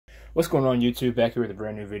What's going on YouTube? Back here with a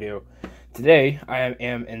brand new video. Today I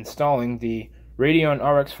am installing the Radeon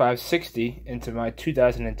RX 560 into my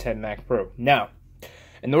 2010 Mac Pro. Now,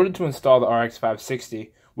 in order to install the RX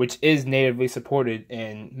 560, which is natively supported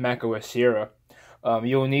in macOS Sierra,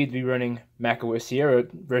 you'll need to be running macOS Sierra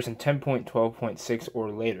version 10.12.6 or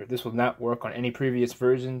later. This will not work on any previous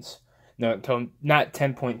versions. No, not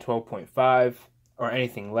 10.12.5 or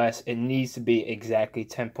anything less. It needs to be exactly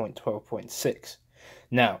 10.12.6.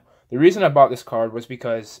 Now, the reason I bought this card was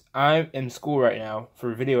because I'm in school right now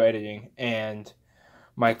for video editing, and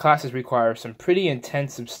my classes require some pretty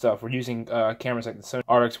intensive stuff. We're using cameras like the Sony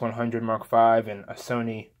RX100 Mark V and a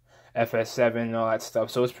Sony FS7 and all that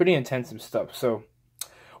stuff, so it's pretty intensive stuff. So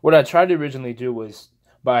what I tried to originally do was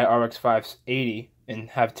buy RX 580 and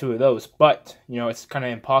have two of those, but you know, it's kind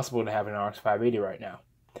of impossible to have an RX 580 right now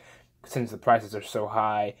since the prices are so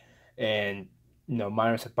high, and you know,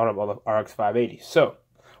 miners have bought up all the RX 580s. So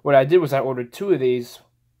what I did was I ordered two of these.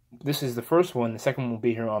 This is the first one. The second one will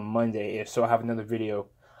be here on Monday, so I'll have another video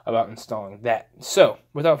about installing that. So,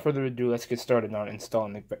 without further ado, let's get started on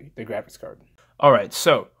installing the graphics card. Alright,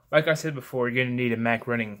 so, like I said before, you're going to need a Mac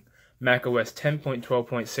running macOS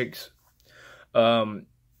 10.12.6.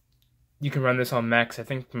 You can run this on Macs, I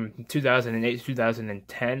think, from 2008 to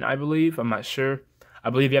 2010, I believe. I'm not sure. I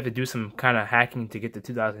believe you have to do some kind of hacking to get the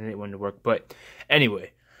 2008 one to work. But,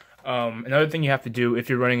 anyway. Another thing you have to do if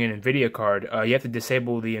you're running an Nvidia card, you have to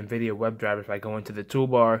disable the Nvidia web drivers by going to the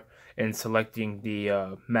toolbar and selecting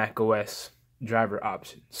the Mac OS driver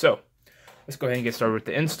option. So, let's go ahead and get started with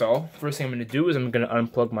the install. First thing I'm going to do is I'm going to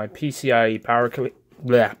unplug my PCIe power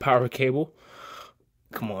cable.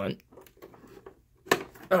 Come on.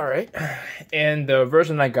 Alright, and the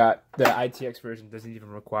version I got, the ITX version, doesn't even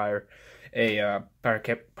require a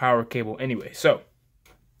power cable anyway. So,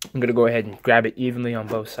 I'm going to go ahead and grab it evenly on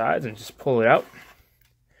both sides and just pull it out.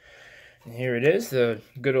 And here it is, the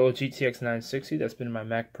good old GTX 960 that's been in my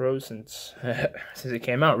Mac Pro since it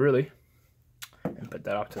came out, really. And put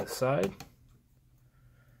that off to the side.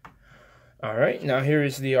 Alright, now here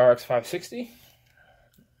is the RX 560.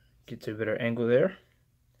 Get to a better angle there.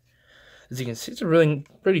 As you can see, it's a really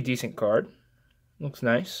pretty decent card. Looks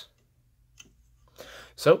nice.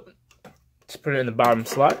 So, let's put it in the bottom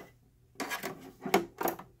slot.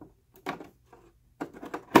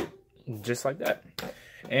 Just like that.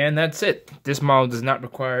 And that's it. This model does not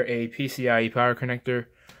require a PCIe power connector.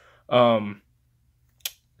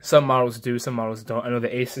 Some models do, some models don't. I know the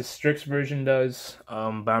Asus Strix version does,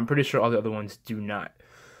 but I'm pretty sure all the other ones do not.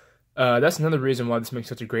 That's another reason why this makes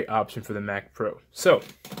such a great option for the Mac Pro. So,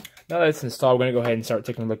 now that it's installed, we're going to go ahead and start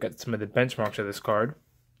taking a look at some of the benchmarks of this card.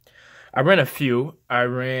 I ran a few. I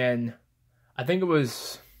think it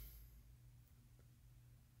was...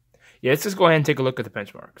 Yeah, let's just go ahead and take a look at the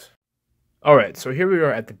benchmarks. Alright, so here we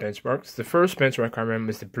are at the benchmarks. The first benchmark I ran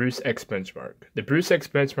was the Bruce X benchmark. The Bruce X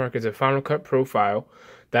benchmark is a Final Cut profile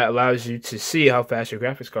that allows you to see how fast your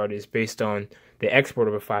graphics card is based on the export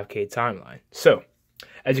of a 5K timeline. So,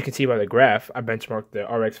 as you can see by the graph, I benchmarked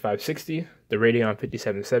the RX 560, the Radeon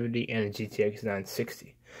 5770, and the GTX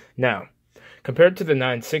 960. Now, compared to the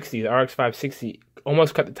 960, the RX 560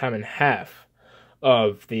 almost cut the time in half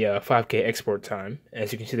of the 5K export time.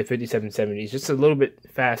 As you can see, the 5770 is just a little bit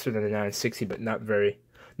faster than the 960, but not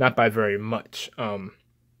by very much. Now,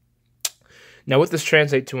 what this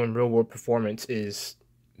translates to in real-world performance is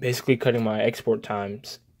basically cutting my export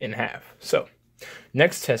times in half. So,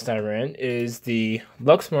 next test I ran is the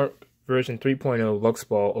LuxSmart version 3.0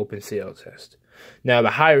 LuxBall OpenCL test. Now,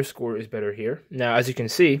 the higher score is better here. Now, as you can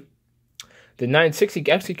see, the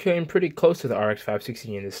 960 actually came pretty close to the RX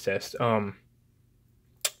 560 in this test.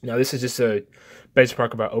 Now, this is just a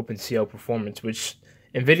benchmark about OpenCL performance, which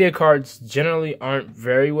Nvidia cards generally aren't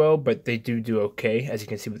very well, but they do okay, as you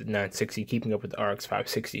can see with the 960 keeping up with the RX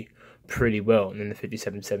 560 pretty well, and then the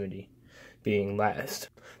 5770 being last.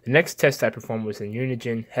 The next test I performed was in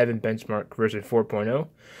Unigine Heaven Benchmark version 4.0.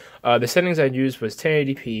 The settings I used was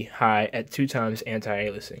 1080p high at 2x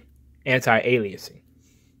anti-aliasing.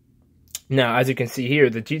 Now, as you can see here,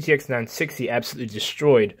 the GTX 960 absolutely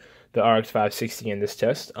destroyed the RX 560 in this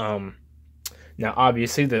test. Now,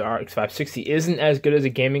 obviously, the RX 560 isn't as good as a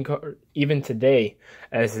gaming card, even today,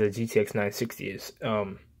 as the GTX 960 is.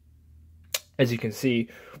 As you can see,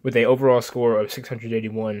 with an overall score of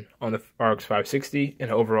 681 on the RX 560, and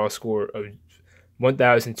an overall score of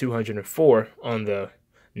 1,204 on the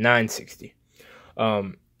 960.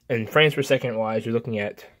 And frames per second wise, you're looking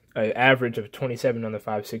at an average of 27 on the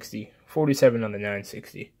 560, 47 on the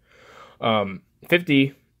 960.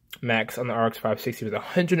 50 max on the RX 560 was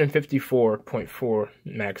 154.4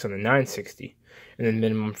 max on the 960, and the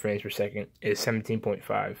minimum frames per second is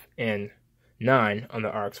 17.5 and 9 on the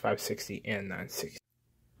RX 560 and 960.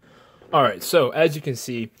 Alright, so as you can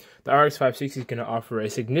see, the RX 560 is going to offer a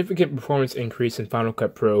significant performance increase in Final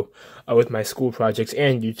Cut Pro with my school projects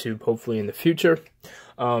and YouTube, hopefully in the future.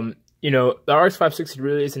 You know, the RX 560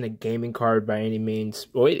 really isn't a gaming card by any means.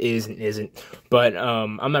 Well, it is and isn't, but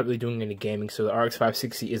I'm not really doing any gaming, so the RX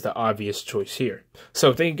 560 is the obvious choice here.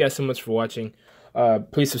 So thank you guys so much for watching.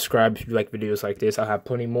 Please subscribe if you like videos like this. I'll have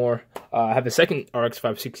plenty more. I have a second RX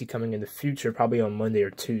 560 coming in the future, probably on Monday or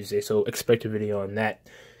Tuesday, so expect a video on that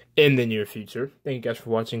in the near future. Thank you guys for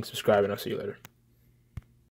watching. Subscribe, and I'll see you later.